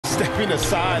stepping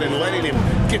aside and letting him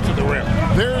get to the rim.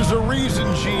 There's a reason,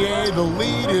 GA. The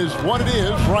lead is what it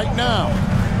is right now.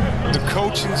 The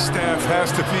coaching staff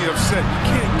has to be upset. You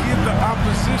can't give the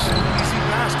opposition easy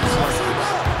baskets like this.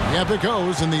 Yep, it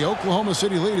goes, and the Oklahoma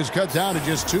City lead is cut down to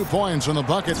just 2 points on the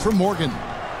bucket for Morgan.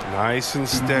 Nice and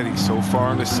steady so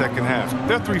far in the second half.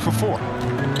 They're 3 for 4.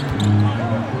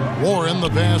 Warren the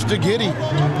pass to Giddey.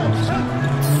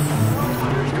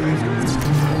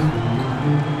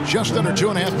 Just under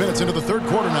 2.5 minutes into the third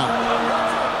quarter now.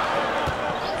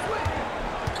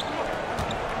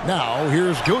 Now,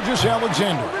 here's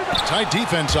Gilgeous-Alexander. Tight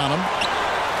defense on him.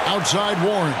 Outside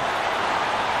Warren.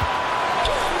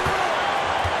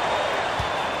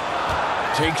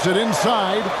 Takes it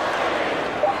inside.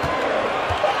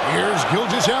 Here's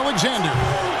Gilgeous-Alexander.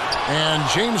 And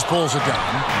James pulls it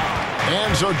down.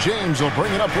 And so James will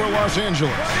bring it up for Los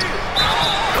Angeles.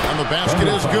 And the basket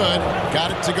is good.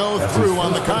 Got it to go through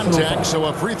on the contact, so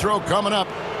a free throw coming up.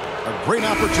 A great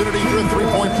opportunity for a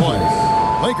three-point play.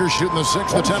 Lakers shooting the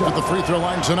 6th attempt at the free throw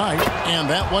line tonight. And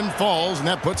that one falls, and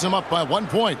that puts him up by 1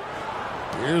 point.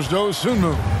 Here's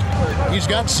Dosunmu. He's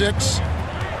got 6.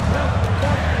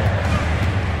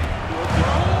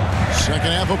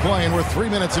 Second half of play, and we're 3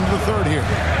 minutes into the third here.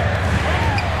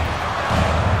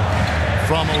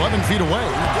 From 11 feet away.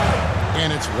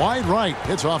 And it's wide right.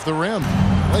 It's off the rim.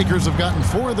 Lakers have gotten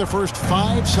 4 of their first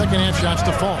 5 second-half shots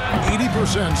to fall.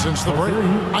 80% since the break.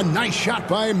 A nice shot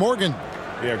by Morgan.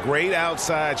 Yeah, great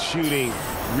outside shooting,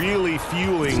 really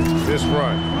fueling this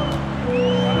run.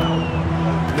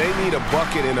 They need a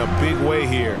bucket in a big way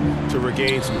here to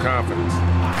regain some confidence.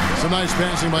 Some nice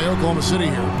passing by Oklahoma City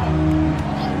here.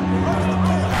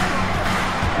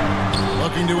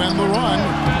 Looking to end the run.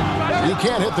 He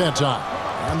can't hit that time.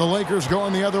 And the Lakers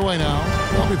going the other way now.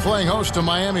 They'll be playing host to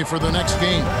Miami for the next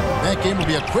game. That game will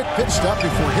be a quick pit stop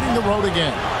before hitting the road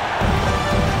again.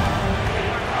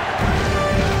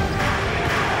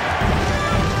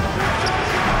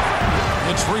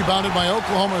 It's rebounded by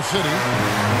Oklahoma City.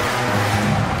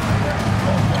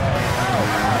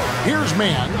 Here's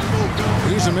Mann.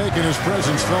 He's making his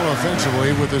presence felt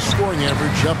offensively with his scoring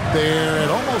average up there at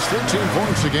almost 13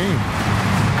 points a game.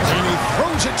 And he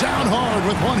throws it down hard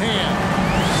with one hand.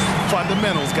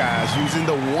 Fundamentals, guys, using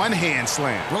the one-hand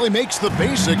slam. Really makes the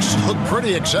basics look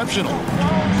pretty exceptional.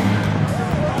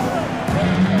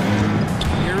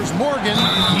 Here's Morgan.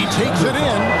 He takes it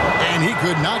in, and he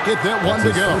could not get that one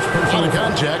to go. On a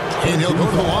contact, and he'll go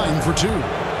to the line for 2.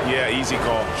 Yeah, easy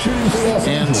call.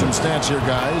 And some stats here,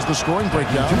 guys. The scoring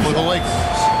breakdown for the Lakers.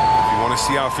 Want to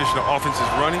see how efficient the offense is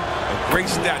running? A great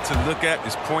stat to look at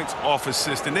is points off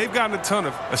assist, and they've gotten a ton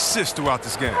of assists throughout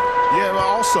this game. Yeah, but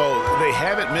also they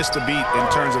haven't missed a beat in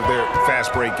terms of their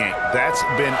fast break game. That's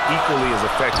been equally as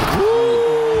effective.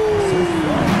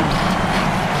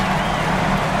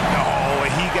 Oh,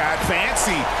 he got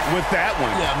fancy with that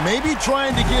one. Yeah, maybe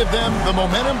trying to give them the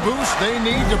momentum boost they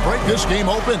need to break this game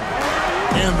open.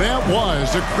 And that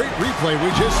was a great replay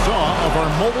we just saw of our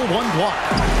Mobile One block.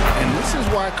 And this is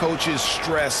why coaches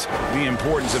stress the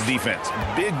importance of defense.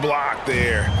 Big block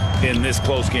there in this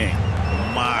close game.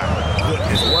 My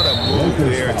goodness, what a move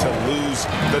there to lose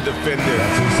the defender.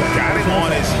 Got him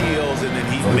on his heels, and then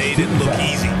he made it look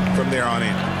easy from there on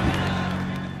in.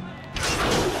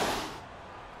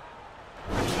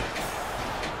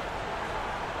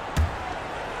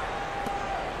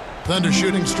 Thunder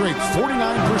shooting straight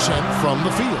 49% from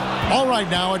the field. All right,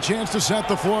 now a chance to set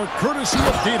the floor courtesy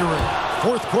of Gatorade.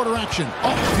 Fourth quarter action,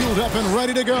 all fueled up and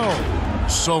ready to go.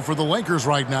 So for the Lakers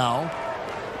right now,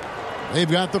 they've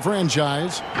got the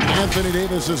franchise. Anthony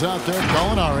Davis is out there,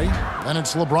 Gallinari. Then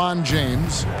it's LeBron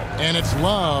James. And it's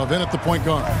Love in at the point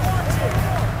guard.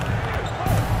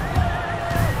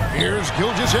 Here's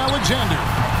Gilgeous-Alexander.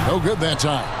 No good that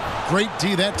time. Great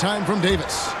D that time from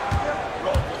Davis.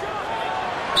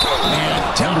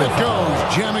 And down it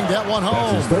goes, jamming that one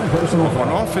home. On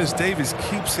offense, Davis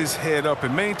keeps his head up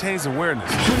and maintains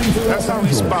awareness. That's how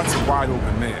he spots a wide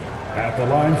open man. At the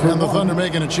line for and the Thunder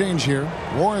making a change here.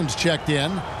 Warren's checked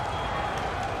in.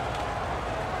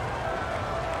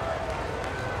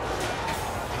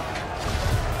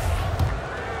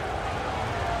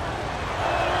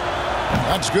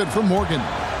 That's good for Morgan.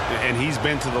 And he's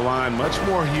been to the line much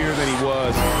more here than he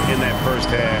was in that first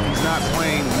half. He's not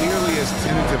playing nearly as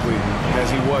tentatively as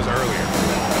he was earlier.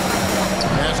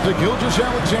 Pass to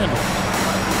Gilgeous-Alexander.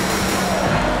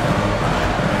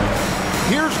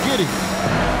 Here's Giddey.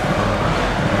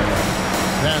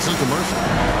 Passes to Mercer.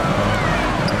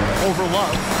 Over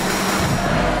Love.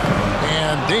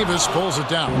 And Davis pulls it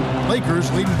down.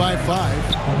 Lakers leading by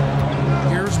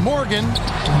 5. Here's Here's Morgan.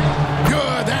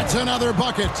 Good. That's another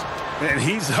bucket. And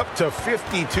he's up to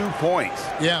 52 points.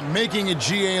 Yeah, making a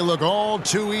GA look all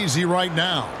too easy right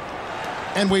now.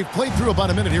 And we've played through about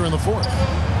a minute here in the fourth.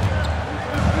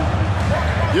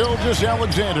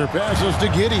 Gilgeous-Alexander passes to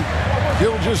Giddey.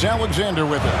 Gilgeous-Alexander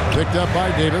with it. Picked up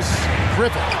by Davis.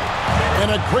 Griffin.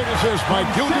 And a great assist by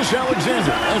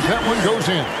Gilgeous-Alexander as that one goes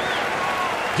in.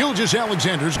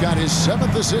 Gilgeous-Alexander's got his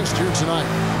 7th assist here tonight.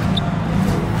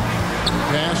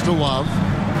 Pass to Love.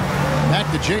 Back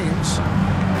to James.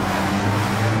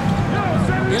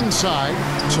 Inside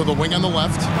to the wing on the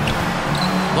left.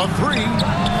 The three.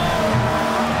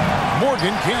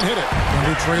 Morgan can't hit it.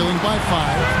 Thunder trailing by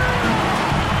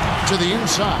 5. To the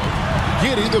inside.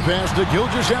 Giddey the pass to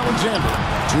Gilgeous-Alexander.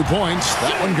 2 points.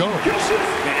 That one goes.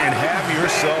 And have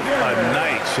yourself a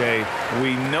night, Shea.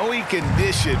 We know he can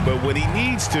dish it, but when he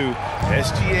needs to,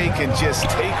 SGA can just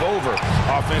take over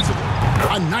offensively.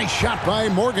 A nice shot by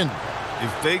Morgan.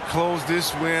 If they close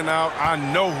this win out, I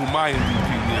know who my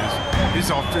MVP is. His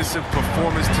offensive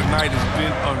performance tonight has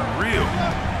been unreal.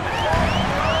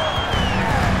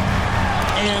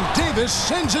 And Davis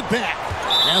sends it back.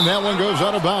 And that one goes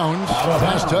out of bounds.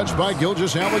 Last touch by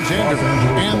Gilgeous-Alexander.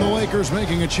 And the Lakers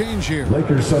making a change here.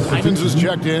 Simons is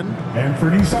checked in.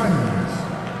 Anthony Simons.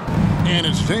 And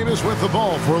it's Davis with the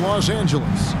ball for Los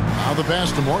Angeles. Now the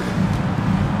pass to Morgan.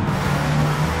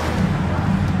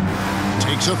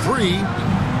 Takes a three.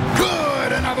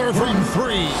 Good! Another from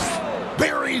 3.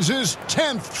 Buries his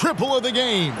 10th triple of the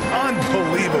game.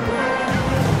 Unbelievable.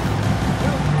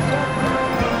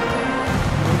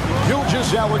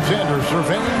 Gilgeous-Alexander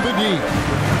surveying the D.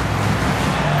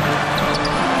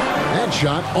 That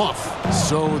shot off.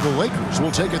 So the Lakers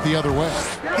will take it the other way.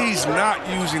 He's not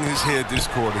using his head this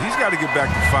quarter. He's got to get back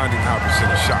to finding high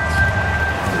percentage shots.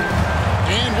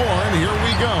 And one, here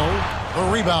we go.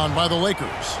 A rebound by the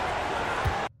Lakers.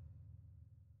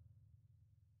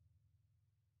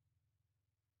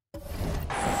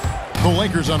 The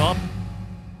Lakers on up.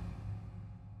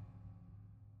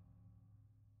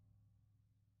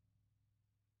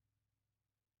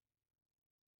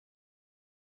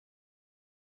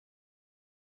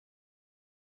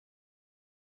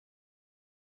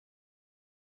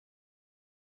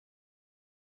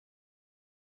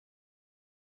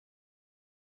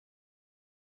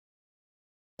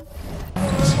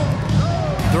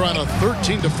 They're on a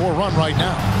 13-4 run right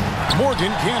now.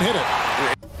 Morgan can't hit it.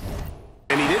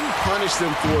 And he didn't punish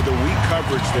them for the weak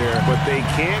coverage there, but they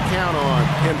can't count on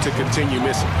him to continue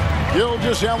missing.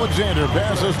 Gilgeous-Alexander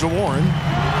passes to Warren.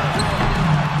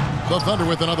 The Thunder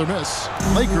with another miss.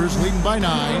 Lakers leading by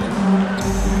 9.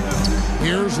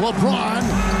 Here's LeBron.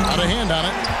 Out of hand on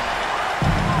it.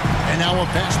 And now a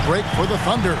fast break for the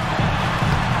Thunder.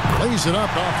 Lays it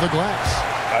up off the glass.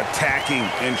 Attacking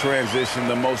in transition,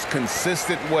 the most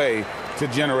consistent way to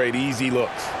generate easy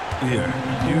looks. Yeah,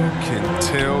 you can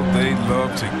tell they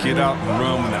love to get out and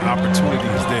run when the opportunity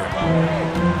is there.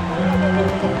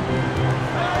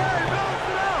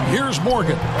 Here's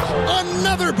Morgan.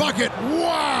 Another bucket.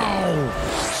 Wow!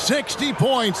 60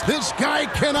 points. This guy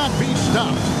cannot be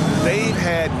stopped. They've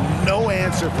had no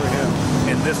answer for him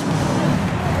in this one.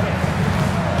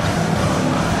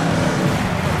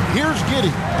 Here's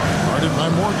Giddey. Guarded by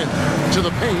Morgan. To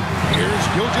the paint. Here's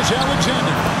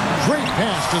Gilgeous-Alexander. Great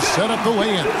pass to set up the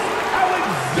lay-in.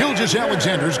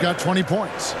 Gilgeous-Alexander's got 20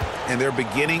 points. And they're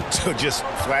beginning to just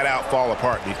flat out fall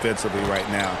apart defensively right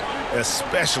now,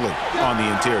 especially on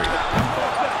the interior.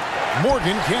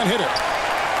 Morgan can't hit it.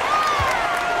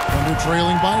 Thunder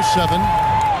trailing by 7.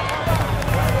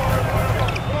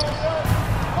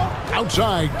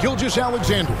 Outside,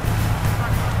 Gilgeous-Alexander.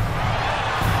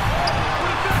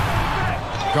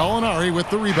 Gallinari with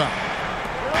the rebound.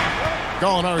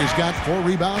 Gallinari's got 4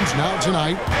 rebounds now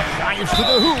tonight. Dives to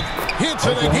the hoop. Hits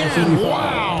it again.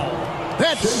 Wow.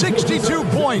 That's 62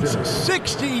 points.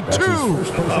 62.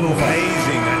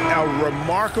 Amazing. A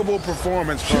remarkable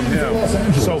performance from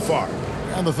him so far.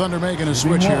 And the Thunder making a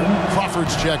switch here.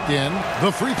 Crawford's checked in.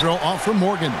 The free throw off from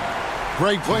Morgan.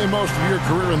 Greg, playing most of your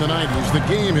career in the 90s, the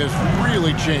game has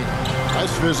really changed.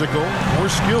 Less physical, more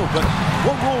skilled. But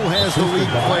what role has the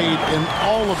league played in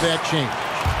all of that change?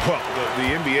 Well,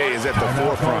 the NBA is at the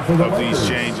forefront of these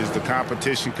changes. The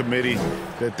competition committee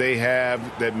that they have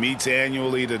that meets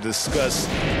annually to discuss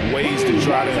ways to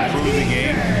try to improve the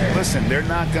game. Listen, they're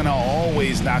not going to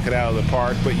always knock it out of the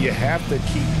park, but you have to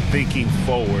keep thinking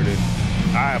forward. And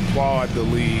I applaud the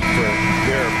league for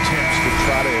their attempts to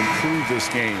try to improve this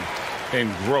game and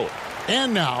grow it.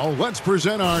 And now, let's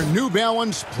present our New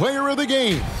Balance Player of the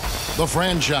Game, the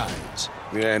franchise.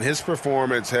 Yeah, and his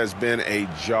performance has been a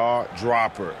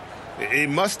jaw-dropper. He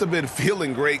must have been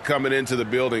feeling great coming into the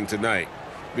building tonight,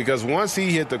 because once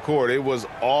he hit the court, it was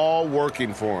all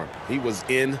working for him. He was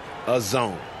in a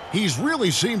zone. He's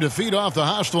really seemed to feed off the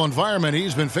hostile environment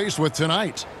he's been faced with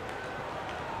tonight.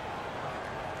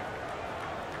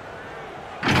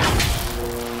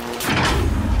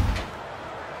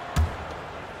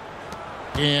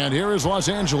 And here is Los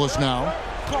Angeles now.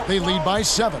 They lead by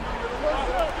 7.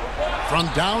 From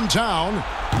downtown,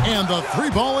 and the three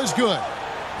ball is good.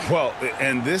 Well,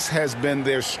 and this has been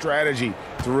their strategy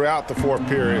throughout the fourth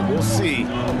period. We'll see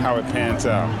how it pans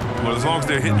out. Well, as long as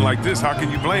they're hitting like this, how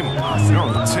can you blame them? They're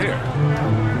on a tear.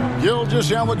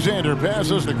 Gilgeous-Alexander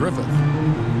passes to Griffith.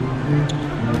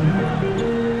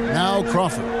 Now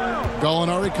Crawford.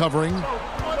 Gallinari covering.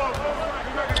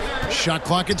 Shot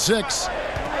clock at 6.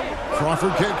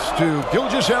 Crawford kicks to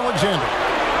Gilgeous-Alexander.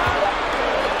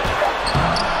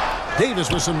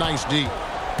 Davis with some nice D.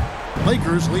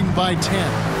 Lakers leading by 10.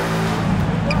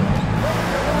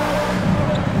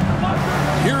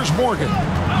 Here's Morgan.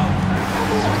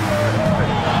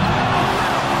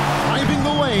 Driving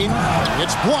the lane.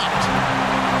 It's blocked.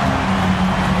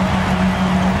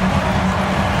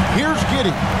 Here's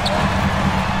Giddey.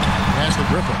 Pass to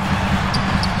Griffith.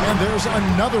 And there's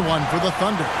another one for the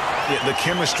Thunder. Yeah, the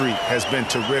chemistry has been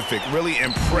terrific. Really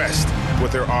impressed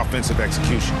with their offensive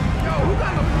execution.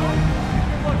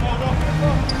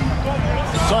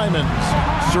 Simons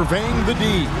surveying the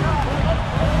D.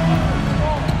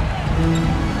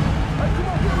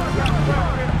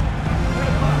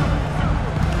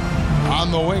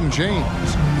 On the wing,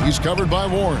 James. He's covered by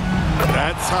Warren.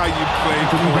 That's how you play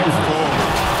point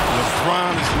forward.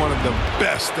 LeBron is one of the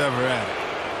best ever at it.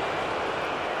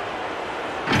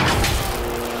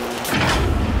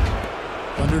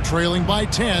 Thunder trailing by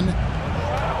 10.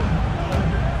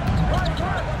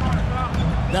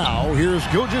 Now, here's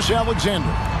Gilgeous-Alexander.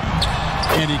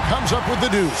 And he comes up with the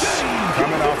deuce.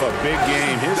 Coming off a big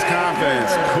game, his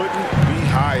confidence couldn't be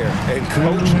higher, and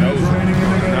Coach knows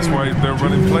it. That's why they're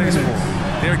running plays for him.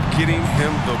 They're getting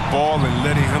him the ball and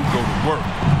letting him go to work.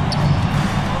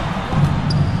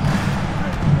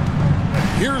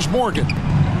 Here's Morgan.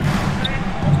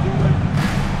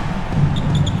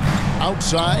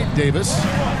 Outside, Davis.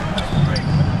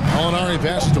 Gallinari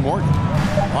passes to Morgan.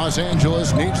 Los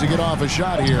Angeles needs to get off a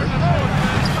shot here.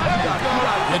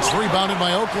 It's rebounded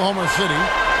by Oklahoma City.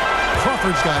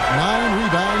 Crawford's got 9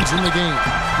 rebounds in the game,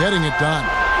 getting it done.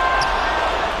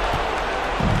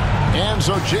 And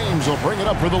so James will bring it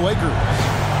up for the Lakers.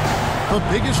 The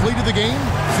biggest lead of the game,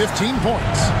 15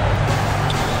 points.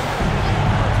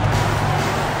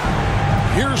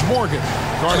 Here's Morgan,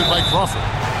 guarded by Crawford.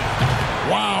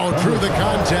 Wow, drew the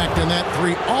contact, and that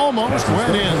three almost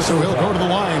went in, so he'll go to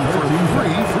the line for 3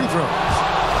 free throws.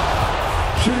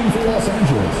 Shooting for Los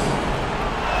Angeles.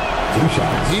 2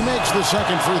 shots. He makes the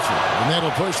second free throw, and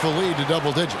that'll push the lead to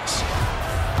double digits.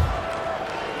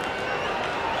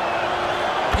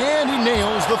 And he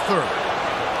nails the third.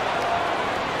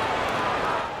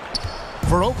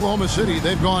 For Oklahoma City,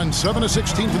 they've gone 7 of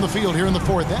 16 from the field here in the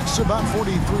fourth. That's about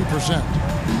 43%.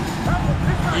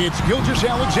 It's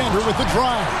Gilgeous-Alexander with the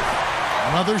drive.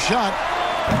 Another shot.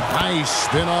 Nice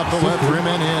spin off the left rim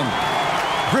and in.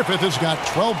 Griffith has got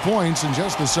 12 points in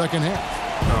just the second half.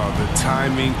 Oh, the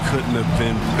timing couldn't have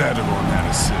been better on that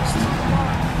assist.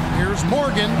 Here's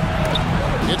Morgan.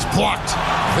 It's blocked.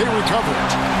 They recover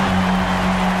it.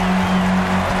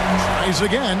 Tries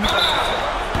again.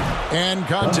 And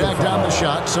contact on the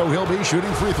shot, so he'll be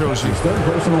shooting free throws here. Third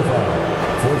personal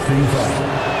foul. 14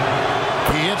 foul.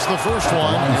 He hits the first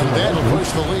one, and that'll push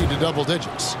the lead to double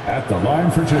digits. At the line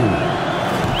for 2.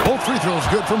 Both free throws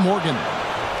good from Morgan.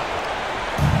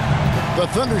 The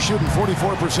Thunder shooting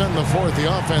 44% in the fourth. The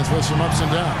offense with some ups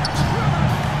and downs.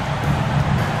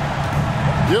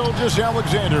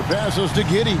 Gilgeous-Alexander passes to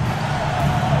Giddey.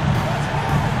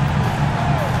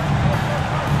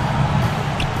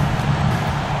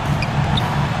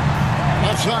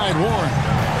 Left side, Warren.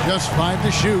 Just 5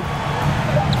 to shoot.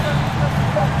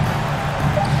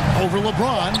 Over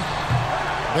LeBron.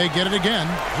 They get it again.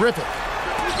 Griffith.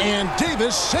 And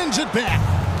Davis sends it back.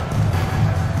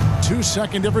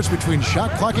 2-second difference between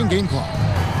shot clock and game clock.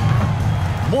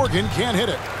 Morgan can't hit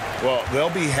it. Well, they'll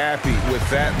be happy with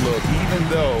that look, even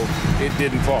though it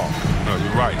didn't fall. No,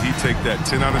 you're right. He'd take that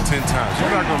 10 out of 10 times. You're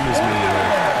not going to miss many of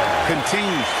that.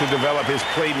 Continues to develop his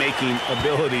playmaking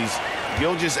abilities.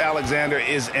 Gilgeous-Alexander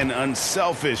is an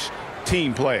unselfish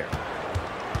team player.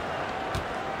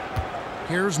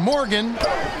 Here's Morgan.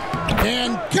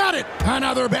 And got it!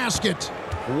 Another basket.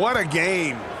 What a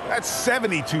game. That's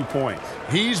 72 points.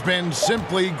 He's been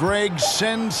simply, Greg,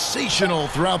 sensational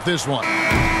throughout this one.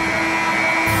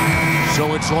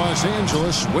 So it's Los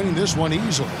Angeles winning this one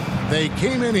easily. They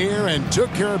came in here and took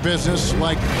care of business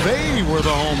like they were the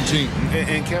home team.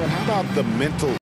 And Kevin, how about the mental